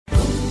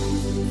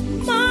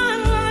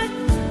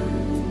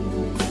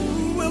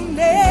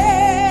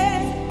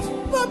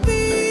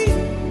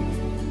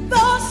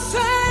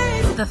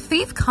the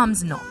thief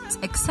comes not,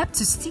 except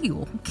to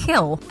steal,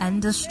 kill,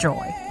 and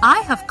destroy.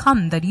 I have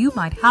come that you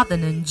might have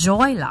and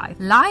enjoy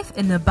life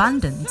in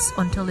abundance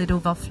until it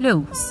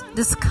overflows.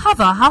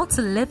 Discover how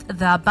to live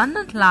the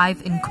abundant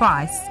life in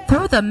Christ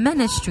through the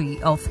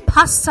ministry of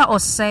Pastor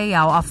Osei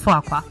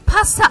Afuakwa.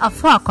 Pastor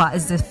Afuakwa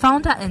is the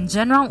founder and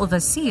general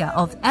overseer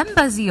of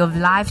Embassy of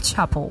Life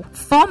Chapel,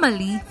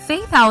 formerly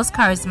Faith House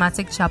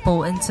Charismatic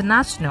Chapel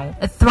International,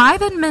 a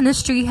thriving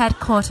ministry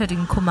headquartered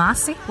in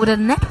Kumasi with a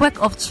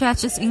network of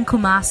churches in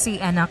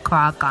Kumasi and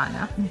Accra,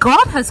 Ghana.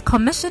 God has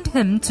commissioned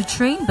him to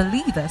train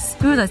believers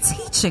through the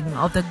teaching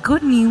of the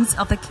good news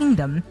of the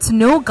kingdom to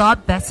know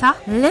God better,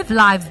 live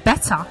life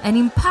better, and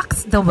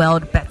impact the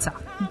world better.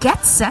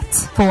 Get set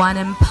for an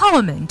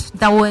empowerment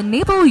that will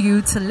enable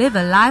you to live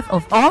a life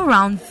of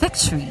all-round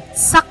victory,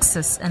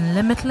 success, and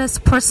limitless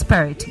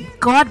prosperity.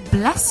 God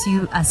bless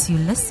you as you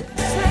listen.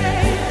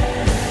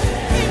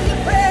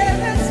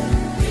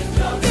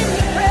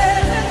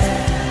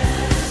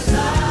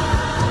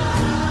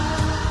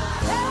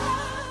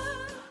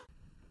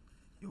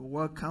 You're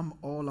welcome,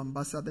 all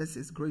ambassadors.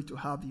 It's great to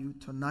have you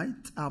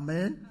tonight.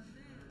 Amen.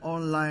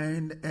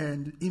 Online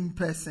and in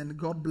person.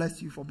 God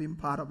bless you for being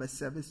part of a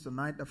service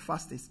tonight. The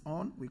fast is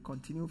on. We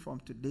continue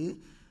from today,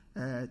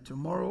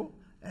 tomorrow,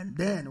 and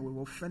then we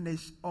will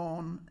finish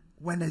on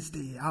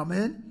Wednesday.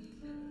 Amen.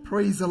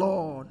 Praise the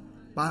Lord.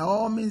 By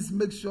all means,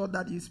 make sure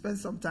that you spend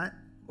some time.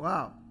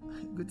 Wow,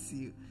 good to see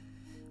you.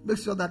 Make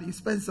sure that you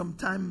spend some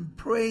time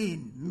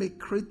praying.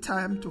 Create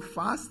time to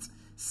fast.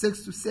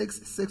 6 to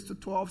 6, 6 to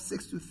 12,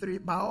 6 to 3.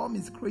 By all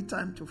means, create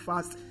time to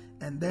fast.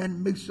 And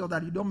then make sure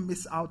that you don't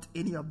miss out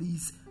any of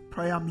these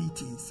prayer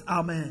meetings.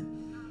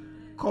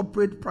 Amen.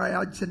 Corporate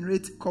prayer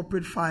generates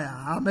corporate fire.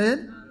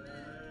 Amen.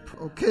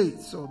 Okay,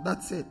 so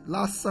that's it.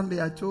 Last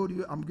Sunday I told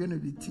you I'm going to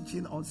be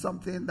teaching on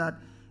something that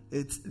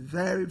it's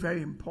very,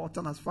 very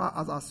important as far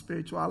as our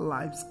spiritual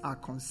lives are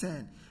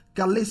concerned.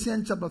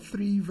 Galatians chapter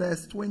 3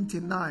 verse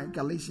 29.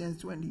 Galatians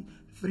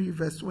 23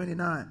 verse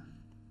 29.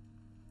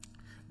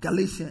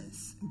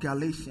 Galatians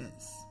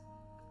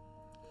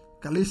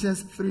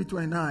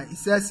 3:29. It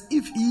says,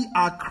 if ye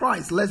are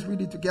Christ, let's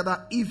read it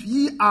together. If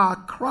ye are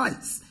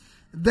Christ,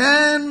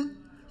 then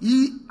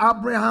ye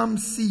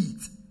Abraham's seed.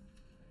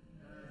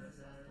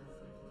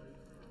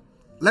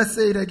 Let's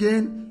say it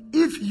again.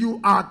 If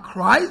you are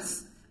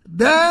Christ,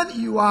 then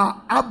you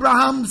are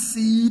Abraham's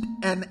seed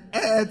and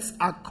heirs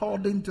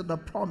according to the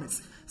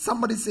promise.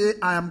 Somebody say,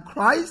 I am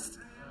Christ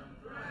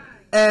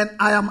and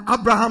I am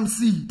Abraham's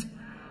seed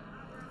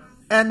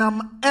and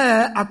I'm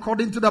heir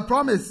according to the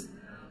promise.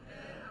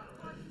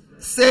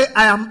 Say,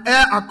 I am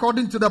heir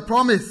according to the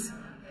promise.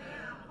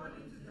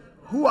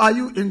 Who are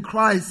you in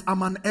Christ?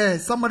 I'm an heir.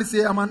 Somebody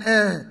say, I'm an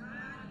heir.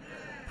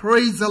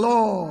 Praise the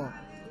Lord.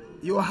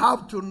 You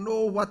have to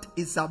know what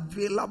is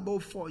available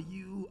for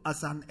you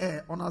as an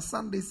heir. On our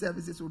Sunday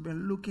services, we've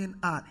been looking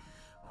at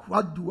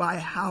what do I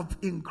have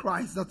in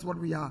Christ. That's what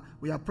we are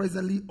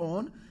presently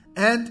on.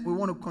 And we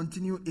want to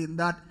continue in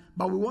that.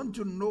 But we want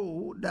to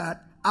know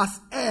that as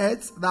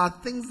heirs, there are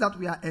things that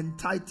we are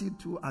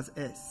entitled to as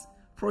heirs.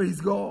 Praise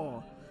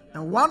God.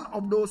 And one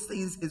of those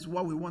things is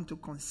what we want to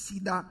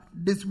consider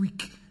this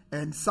week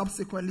and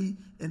subsequently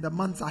in the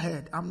months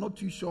ahead. I'm not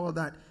too sure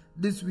that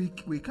this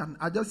week we can.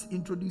 I just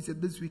introduce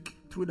it this week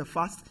through the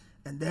fast,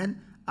 and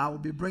then I will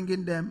be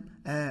bringing them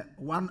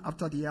one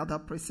after the other,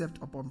 precept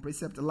upon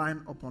precept,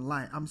 line upon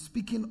line. I'm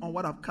speaking on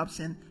what I've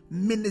captioned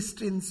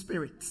ministering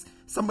spirits.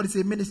 Somebody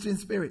say ministering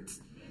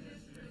spirits.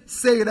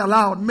 Say it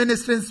aloud,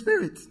 ministering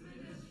spirits.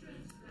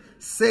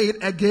 Say it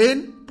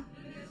again.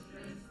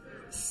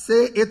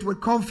 Say it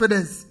with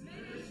confidence.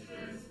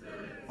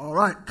 All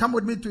right, come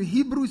with me to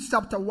Hebrews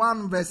chapter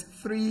 1 verse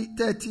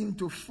 13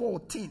 to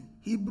 14.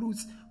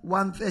 Hebrews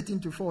 1, 13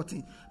 to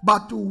 14.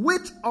 But to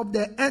which of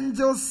the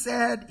angels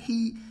said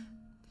he,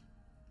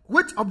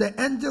 which of the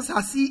angels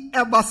has he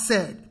ever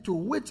said? To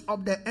which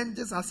of the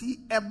angels has he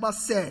ever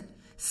said,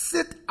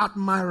 sit at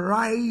my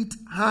right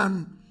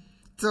hand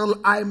till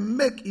I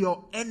make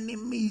your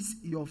enemies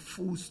your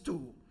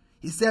footstool?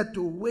 He said,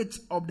 to which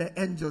of the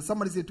angels?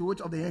 Somebody say, to which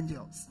of the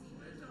angels?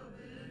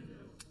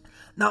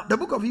 Now, the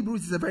book of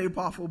Hebrews is a very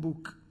powerful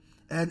book.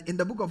 And in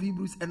the book of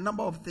Hebrews, a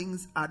number of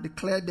things are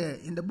declared there.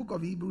 In the book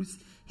of Hebrews,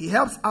 he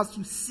helps us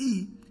to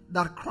see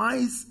that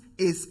Christ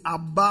is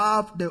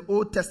above the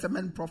Old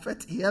Testament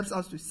prophet. He helps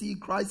us to see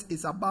Christ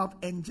is above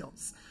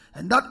angels.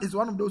 And that is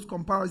one of those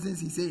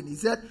comparisons he's saying. He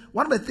said,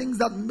 one of the things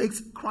that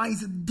makes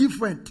Christ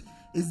different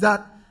is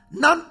that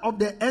none of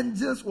the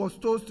angels was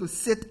told to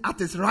sit at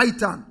his right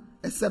hand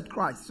except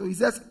Christ. So he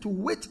says, to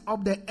which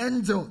of the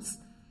angels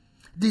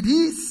did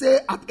he say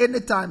at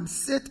any time,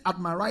 sit at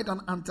my right hand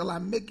until I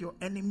make your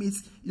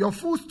enemies your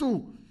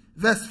footstool?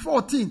 Verse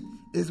 14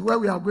 is where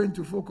we are going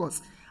to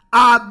focus.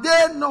 Are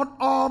they not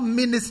all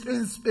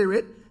ministering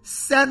spirit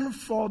sent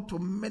forth to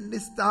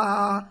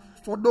minister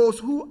for those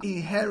who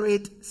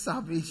inherit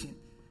salvation?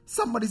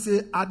 Somebody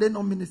say, are they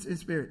not ministering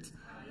spirits?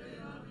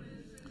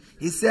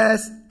 He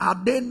says, are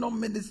they not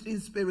ministering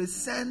spirits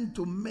sent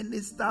to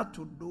minister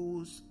to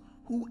those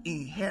who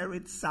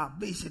inherit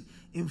salvation?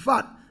 In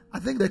fact, I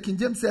think the King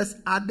James says,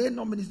 are they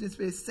not ministering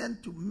spirits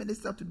sent to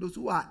minister to those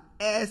who are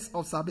heirs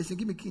of salvation?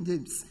 Give me King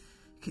James.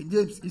 King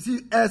James. You see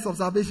heirs of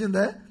salvation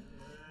there?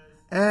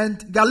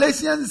 And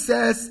Galatians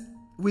says,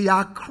 we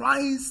are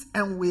Christ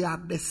and we are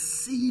the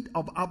seed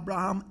of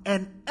Abraham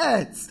and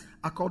heirs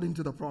according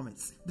to the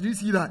promise. Did you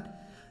see that?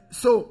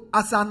 So,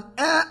 as an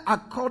heir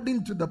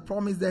according to the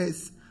promise, there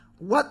is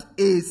what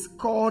is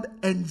called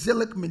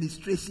angelic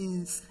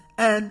ministrations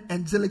and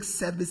angelic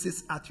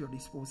services at your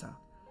disposal.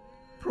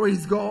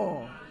 Praise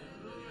God.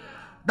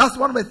 That's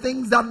one of the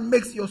things that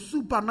makes your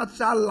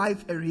supernatural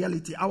life a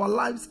reality. Our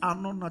lives are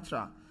not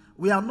natural.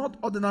 We are not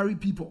ordinary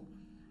people.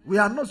 We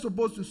are not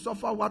supposed to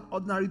suffer what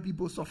ordinary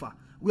people suffer.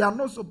 We are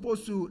not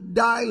supposed to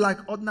die like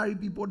ordinary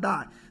people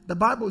die. The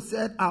Bible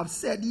said, I have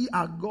said ye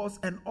are gods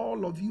and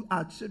all of you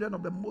are children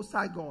of the Most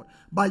High God.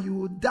 But you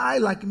will die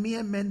like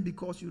mere men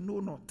because you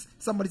know not.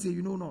 Somebody say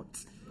you know not.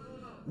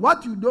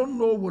 What you don't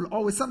know will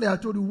always, Sunday I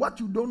told you, what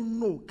you don't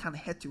know can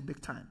hurt you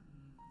big time.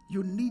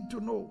 You need to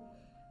know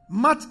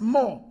much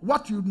more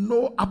what you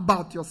know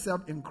about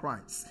yourself in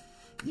Christ.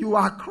 You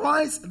are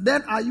Christ,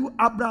 then are you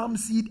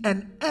Abraham's seed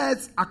and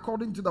heirs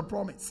according to the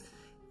promise.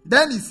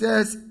 Then he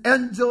says,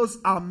 angels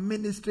are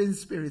ministering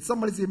spirits.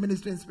 Somebody say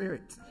ministering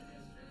spirits.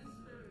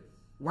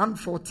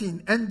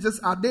 1:14. Angels,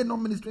 are they not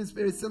ministering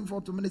spirits sent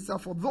forth to minister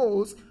for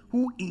those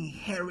who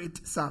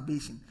inherit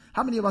salvation?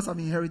 How many of us have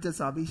inherited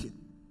salvation?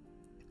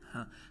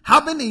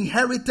 Having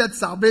inherited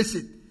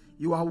salvation,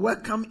 you are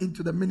welcome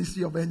into the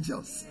ministry of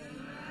angels.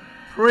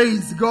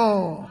 Praise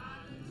God.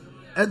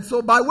 And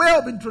so by way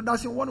of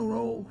introduction, we want to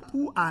know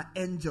who are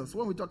angels.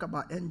 When we talk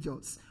about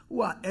angels,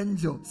 who are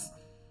angels?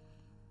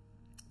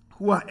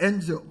 Who are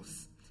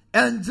angels?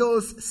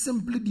 Angels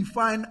simply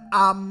defined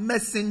are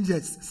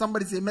messengers.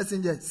 Somebody say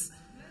messengers.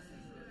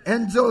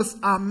 Angels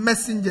are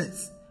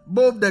messengers.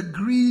 Both the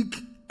Greek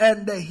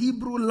and the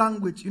Hebrew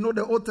language. You know,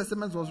 the Old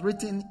Testament was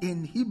written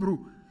in Hebrew.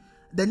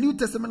 The New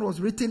Testament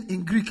was written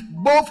in Greek.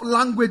 Both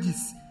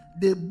languages,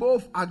 they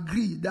both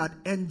agree that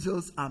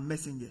angels are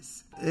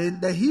messengers. In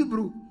the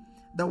Hebrew,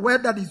 the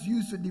word that is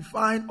used to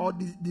define or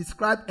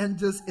describe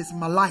angels is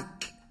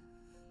malak,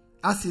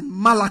 as in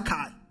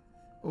Malachi.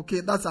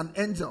 Okay, that's an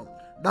angel.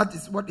 That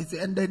is what it's.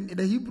 And then in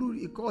the Hebrew,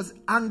 it calls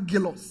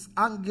angelos.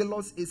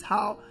 Angelos is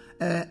how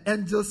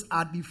angels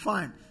are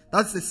defined.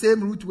 That's the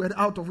same root word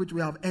out of which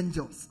we have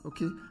angels.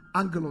 Okay,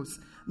 angelos.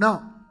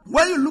 Now,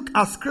 when you look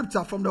at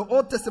scripture from the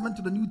Old Testament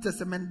to the New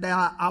Testament, there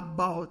are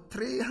about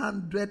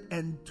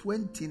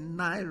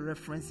 329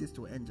 references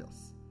to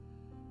angels.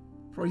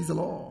 Praise the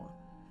Lord.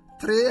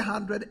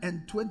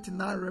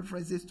 329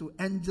 references to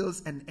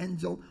angels and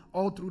angel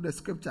all through the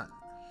scripture.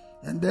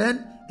 And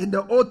then in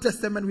the Old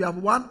Testament, we have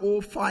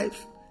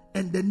 105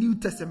 and the New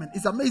Testament.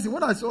 It's amazing.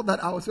 When I saw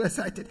that, I was so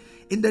excited.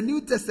 In the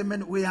New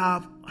Testament, we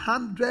have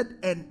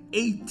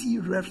 180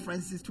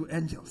 references to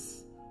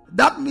angels.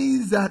 That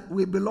means that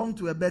we belong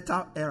to a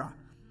better era.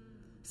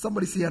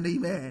 Somebody say an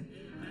amen. Amen.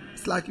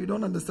 It's like you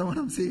don't understand what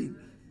I'm saying.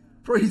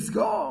 Praise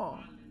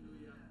God.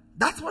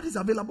 That's what is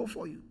available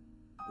for you.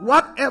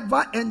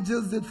 Whatever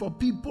angels did for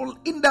people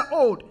in the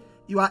old,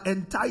 you are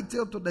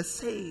entitled to the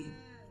same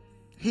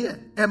here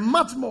and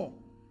much more.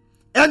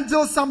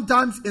 Angels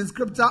sometimes in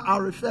scripture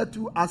are referred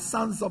to as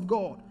sons of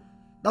God.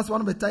 That's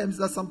one of the terms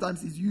that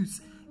sometimes is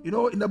used. You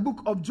know, in the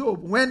book of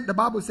Job, when the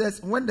Bible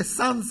says, when the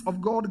sons of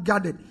God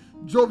gathered,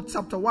 Job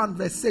chapter 1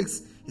 verse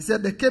 6, he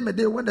said, there came a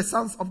day when the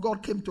sons of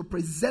God came to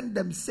present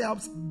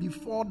themselves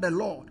before the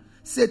Lord.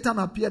 Satan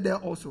appeared there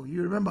also.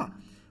 You remember?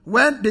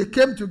 When they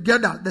came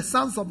together, the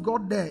sons of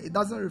God there, it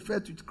doesn't refer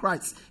to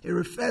Christ. It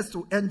refers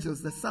to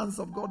angels. The sons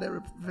of God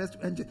there refers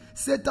to angels.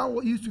 Satan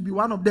used to be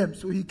one of them,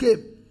 so he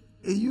came.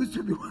 He used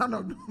to be one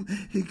of them.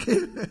 He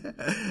came.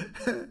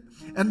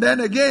 And then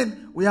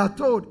again, we are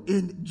told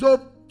in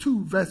Job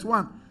 2 verse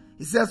 1,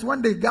 it says,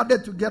 when they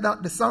gathered together,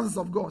 the sons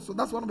of God. So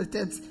that's one of the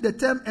terms. The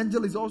term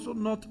angel is also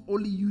not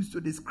only used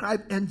to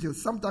describe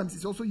angels. Sometimes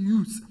it's also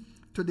used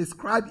to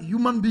describe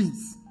human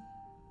beings.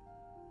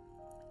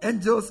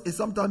 Angels is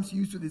sometimes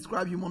used to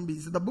describe human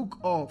beings. In the book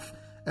of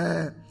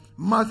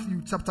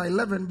Matthew chapter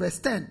 11 verse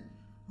 10.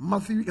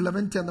 Matthew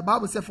 11:10. The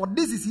Bible says, for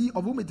this is he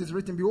of whom it is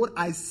written, behold,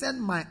 I send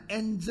my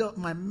angel,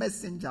 my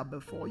messenger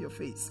before your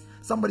face.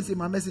 Somebody say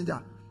my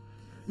messenger.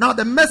 Now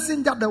the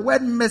messenger, the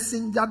word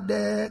messenger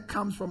there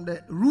comes from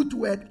the root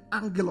word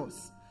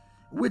angelos,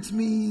 which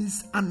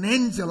means an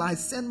angel. I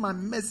send my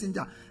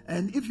messenger.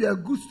 And if you're a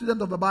good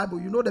student of the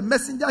Bible, you know the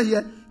messenger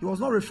here, he was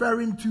not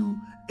referring to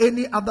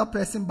any other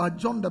person but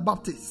John the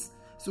Baptist.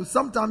 So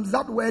sometimes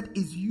that word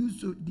is used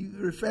to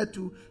refer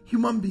to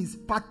human beings,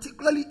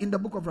 particularly in the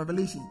book of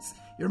Revelations.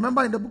 You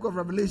remember in the book of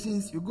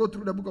Revelations, you go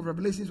through the book of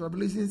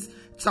Revelations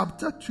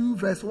chapter 2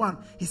 verse 1.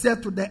 He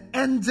said to the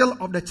angel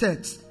of the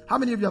church. How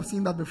many of you have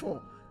seen that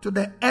before? To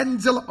the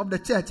angel of the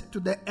church,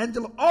 to the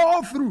angel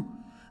all through.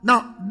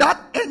 Now,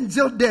 that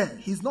angel there,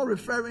 he's not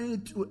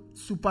referring to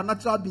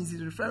supernatural beings.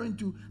 He's referring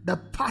to the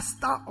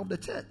pastor of the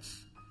church.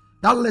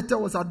 That letter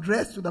was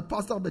addressed to the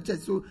pastor of the church.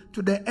 So,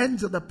 to the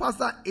angel, the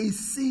pastor is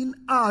seen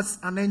as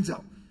an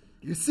angel.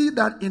 You see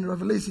that in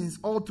Revelations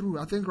all through.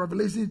 I think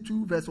Revelation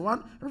 2 verse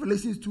 1,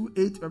 Revelation 2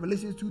 8,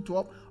 Revelation 2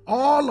 12.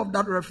 All of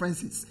that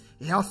references.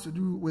 It has to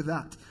do with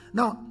that.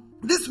 Now,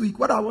 this week,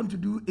 what I want to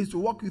do is to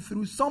walk you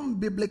through some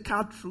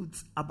biblical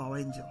truths about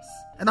angels.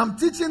 And I'm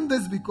teaching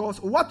this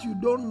because what you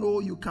don't know,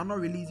 you cannot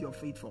release your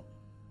faith for.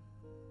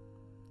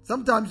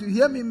 Sometimes you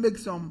hear me make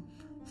some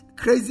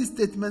crazy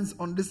statements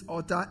on this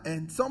altar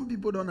and some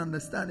people don't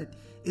understand it.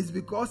 It's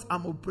because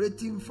I'm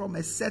operating from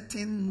a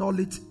certain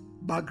knowledge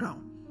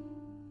background.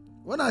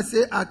 When I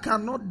say I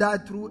cannot die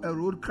through a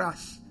road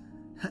crash,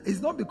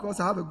 it's not because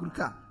I have a good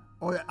car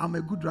or I'm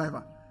a good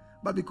driver,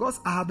 but because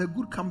I have a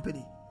good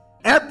company.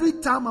 Every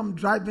time I'm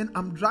driving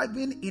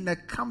in a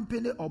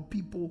company of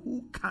people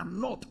who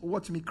cannot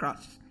watch me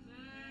crash.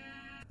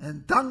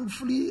 And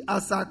thankfully,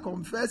 as I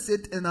confess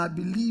it and I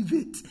believe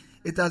it,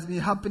 it has been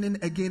happening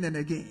again and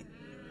again.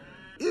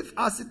 If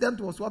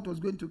accident was what was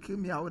going to kill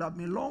me, I would have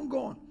been long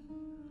gone.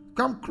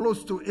 Come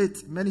close to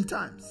it many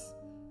times.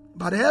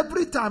 But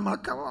every time I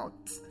come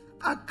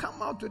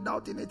out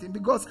without anything.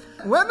 Because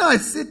when I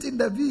sit in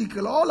the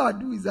vehicle, all I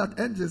do is that,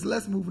 angels,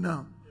 let's move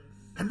now.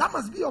 And that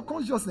must be your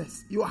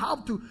consciousness. You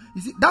have to,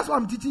 you see, that's what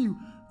I'm teaching you.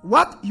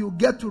 What you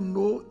get to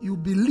know, you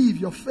believe,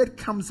 your faith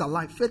comes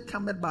alive. Faith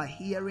cometh by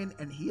hearing,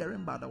 and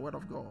hearing by the word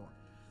of God.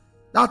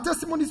 There are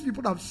testimonies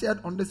people have shared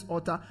on this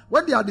altar.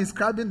 When they are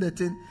describing the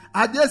thing,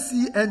 I just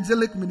see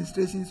angelic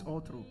ministrations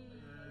all through.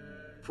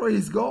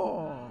 Praise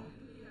God.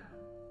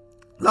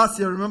 Last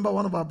year, remember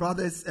one of our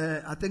brothers,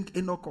 I think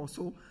Enoch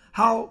also,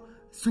 how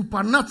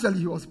supernaturally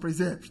he was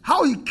preserved.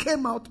 How he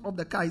came out of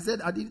the car. He said,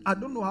 I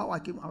don't know how I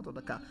came out of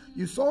the car.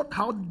 You saw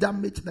how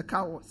damaged the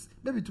car was.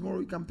 Maybe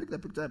tomorrow you can pick the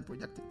picture and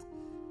project it.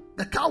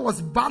 The car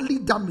was badly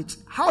damaged.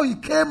 How he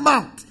came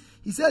out.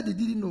 He said he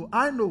didn't know.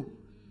 I know.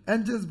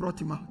 Angels brought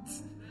him out.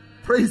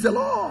 Praise the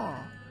Lord.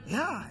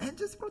 Yeah,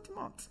 angels brought him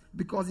out.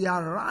 Because they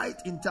are right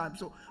in time.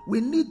 So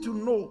we need to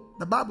know.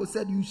 The Bible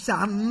said you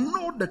shall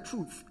know the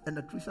truth, and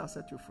the truth shall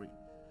set you free.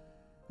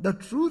 The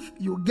truth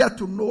you get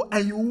to know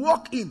and you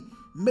walk in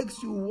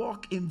makes you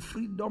walk in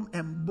freedom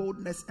and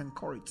boldness and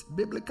courage.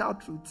 Biblical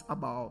truths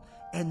about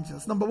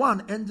angels. Number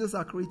one, angels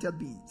are created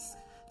beings.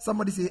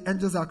 Somebody say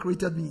angels are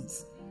created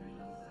beings.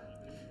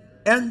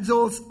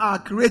 Angels are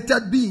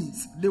created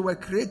beings. They were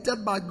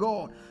created by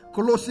God.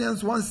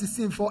 Colossians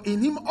 1:16, for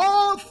in him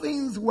all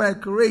things were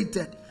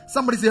created.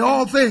 Somebody say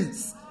all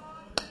things.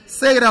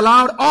 Say it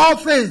aloud, all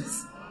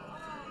things.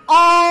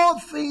 All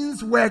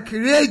things were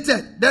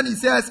created. Then he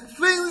says,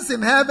 things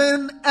in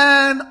heaven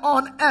and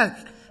on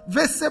earth,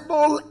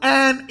 visible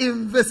and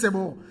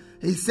invisible.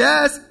 He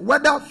says,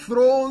 whether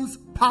thrones,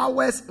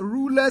 powers,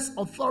 rulers,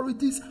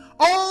 authorities,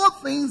 all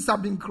things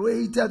have been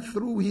created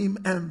through him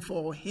and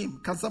for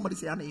him. Can somebody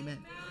say an amen?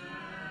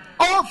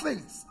 All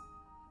things.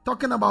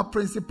 Talking about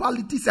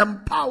principalities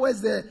and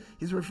powers there,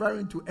 he's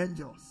referring to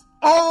angels.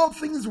 All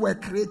things were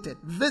created,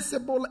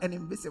 visible and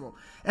invisible.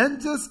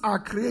 Angels are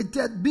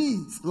created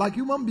beings, like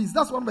human beings.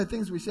 That's one of the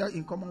things we share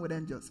in common with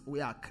angels.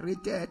 We are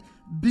created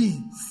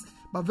beings.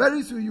 But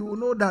very soon you will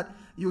know that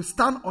you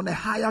stand on a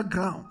higher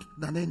ground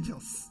than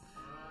angels.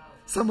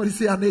 Somebody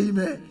say an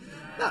amen.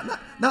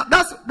 Now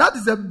that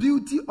is the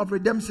beauty of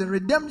redemption.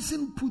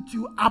 Redemption puts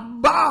you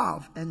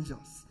above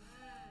angels.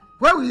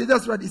 Where we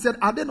just read, he said,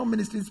 are they not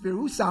ministering spirits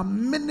who shall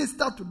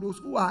minister to those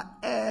who are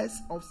heirs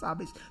of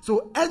salvation?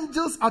 So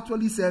angels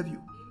actually serve you.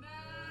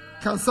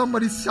 Amen. Can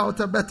somebody shout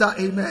a better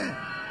amen?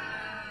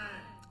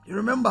 You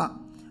remember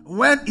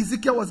when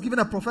Ezekiel was given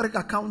a prophetic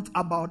account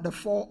about the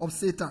fall of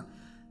Satan.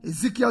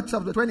 Ezekiel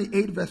chapter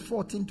 28 verse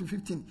 14 to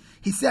 15.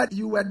 He said,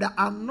 you were the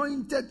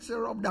anointed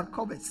cherub that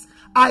covers.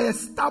 I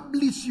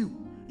establish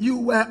you. You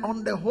were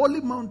on the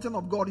holy mountain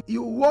of God.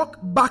 You walk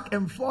back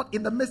and forth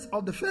in the midst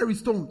of the fiery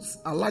stones.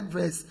 I like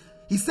verse.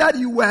 He said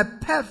you were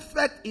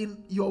perfect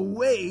in your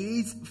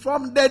ways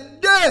from the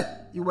day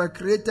you were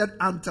created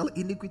until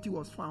iniquity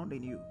was found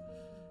in you.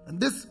 And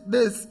this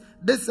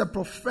is a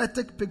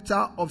prophetic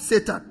picture of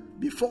Satan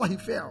before he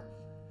fell.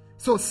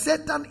 So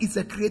Satan is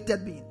a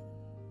created being.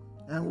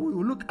 And we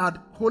will look at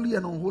holy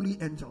and unholy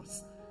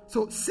angels.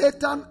 So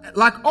Satan,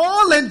 like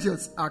all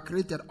angels, are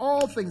created.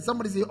 All things.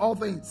 Somebody say all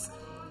things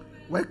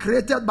were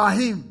created by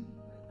him.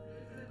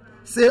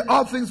 Say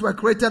all things were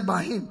created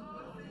by him.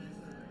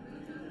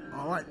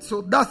 All right,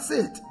 so that's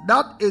it.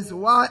 That is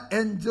why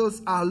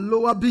angels are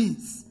lower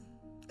beings.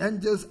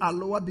 Angels are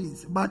lower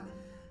beings. But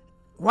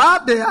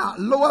while they are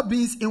lower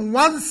beings in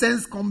one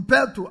sense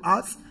compared to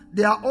us,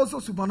 they are also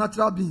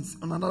supernatural beings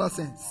in another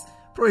sense.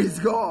 Praise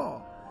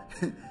God.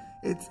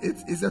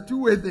 It's a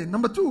two-way thing.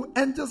 Number two,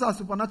 angels are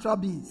supernatural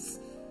beings.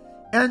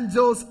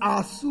 Angels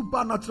are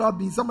supernatural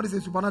beings. Somebody say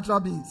supernatural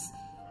beings.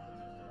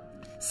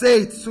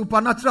 Say it,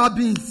 supernatural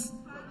beings.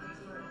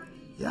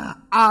 Yeah.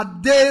 Are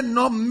they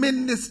not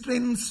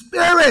ministering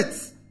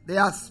spirits? They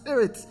are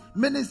spirits.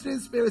 Ministering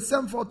spirits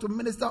sent forth to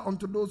minister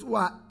unto those who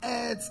are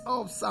heirs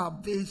of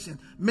salvation.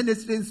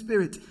 Ministering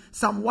spirit.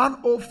 Psalm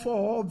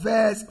 104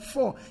 verse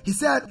 4. He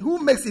said, who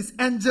makes his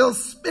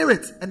angels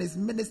spirits and his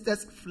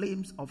ministers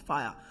flames of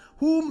fire?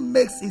 Who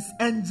makes his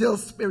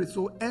angels spirits?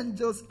 So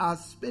angels are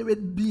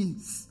spirit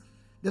beings.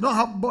 They don't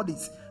have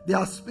bodies. They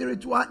are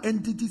spiritual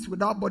entities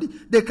without body.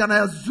 They can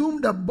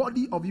assume the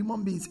body of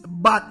human beings,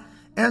 but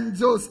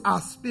angels are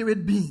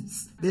spirit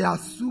beings. They are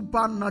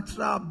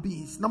supernatural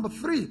beings. Number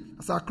 3,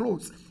 as I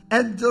close,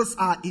 angels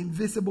are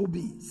invisible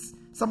beings.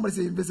 Somebody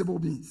say invisible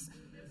beings.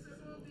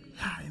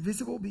 Yeah,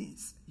 invisible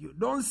beings. You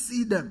don't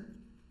see them.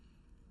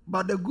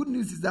 But the good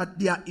news is that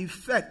their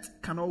effect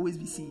can always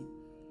be seen.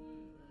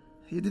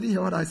 You didn't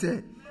hear what I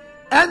said?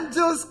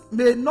 Angels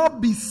may not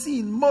be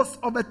seen most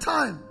of the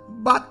time,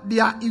 but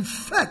their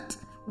effect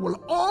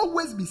will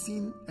always be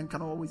seen and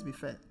can always be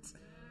felt.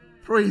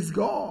 Praise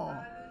God.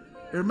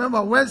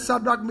 Remember when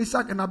Shadrach,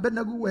 Meshach, and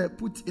Abednego were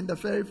put in the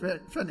fiery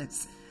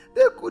furnace,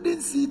 they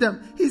couldn't see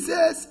them. He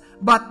says,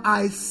 but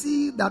I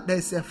see that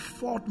there's a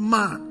fourth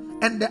man,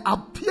 and the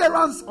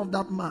appearance of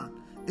that man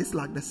is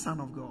like the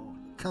Son of God.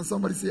 Can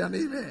somebody say an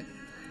amen?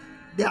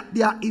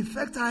 Their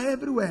effects are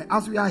everywhere.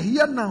 As we are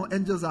here now,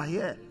 angels are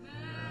here.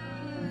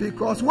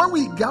 Because when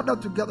we gather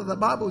together, the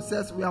Bible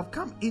says we have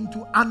come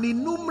into an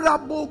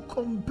innumerable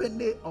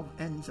company of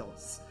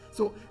angels.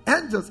 So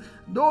angels,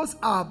 those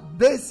are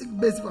basic.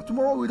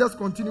 Tomorrow we just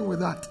continue with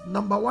that.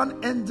 Number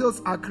 1,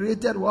 angels are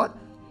created what?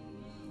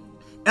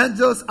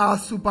 Angels are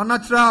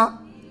supernatural.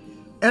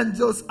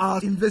 Angels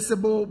are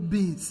invisible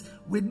beings.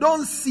 We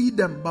don't see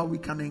them, but we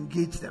can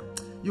engage them.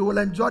 You will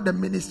enjoy the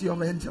ministry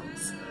of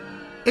angels.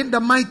 In the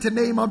mighty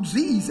name of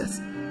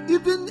Jesus.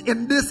 Even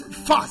in this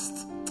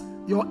fast,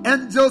 your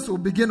angels will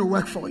begin to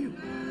work for you.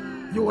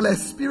 You will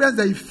experience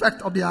the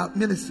effect of their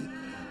ministry.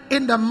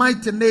 In the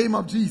mighty name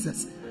of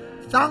Jesus.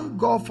 Thank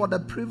God for the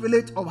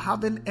privilege of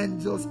having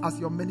angels as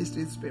your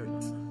ministry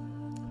spirit.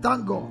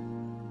 Thank God.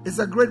 It's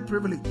a great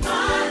privilege.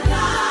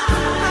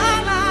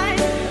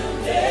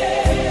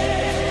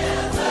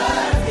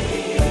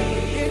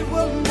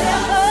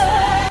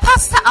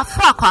 Pastor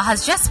Afraqua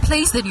has just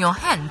placed in your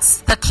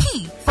hands the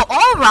key for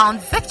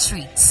all-round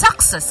victory,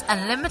 success,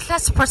 and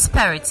limitless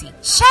prosperity.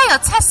 Share your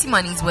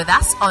testimonies with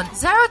us on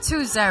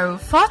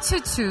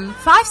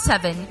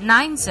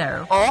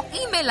 020-422-5790 or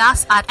email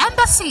us at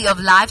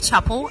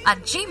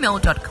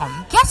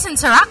embassyoflifechapel@gmail.com. Get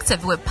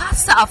interactive with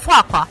Pastor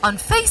Afraqua on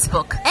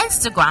Facebook,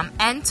 Instagram,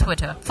 and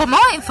Twitter. For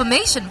more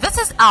information,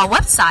 visit our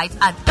website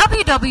at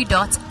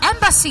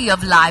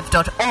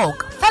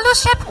www.embassyoflife.org.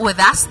 Fellowship with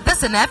us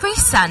this and every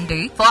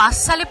Sunday for our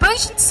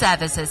celebration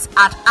services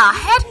at our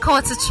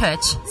headquarters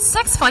church,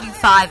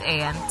 6:45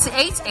 a.m. to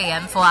 8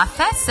 a.m. for our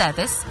first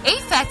service,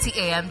 8:30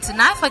 a.m. to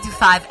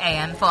 9:45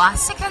 a.m. for our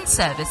second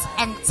service,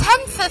 and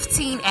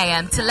 10:15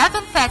 a.m. to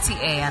 11:30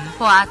 a.m.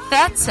 for our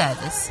third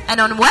service. And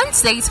on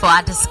Wednesdays for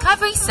our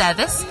discovery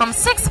service from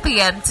 6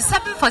 p.m. to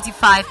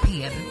 7:45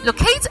 p.m.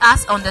 Locate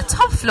us on the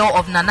top floor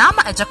of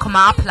Nanama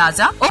Ejakoma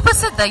Plaza,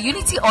 opposite the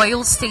Unity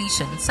Oil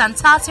Station,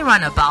 Santati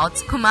Runabout,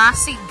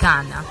 Kumasi,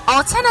 Ghana.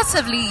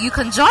 Alternatively, you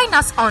can join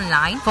us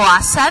online for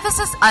our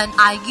services on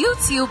our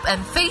YouTube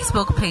and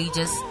Facebook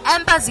pages,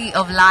 Embassy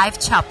of Life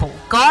Chapel.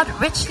 God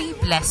richly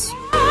bless you.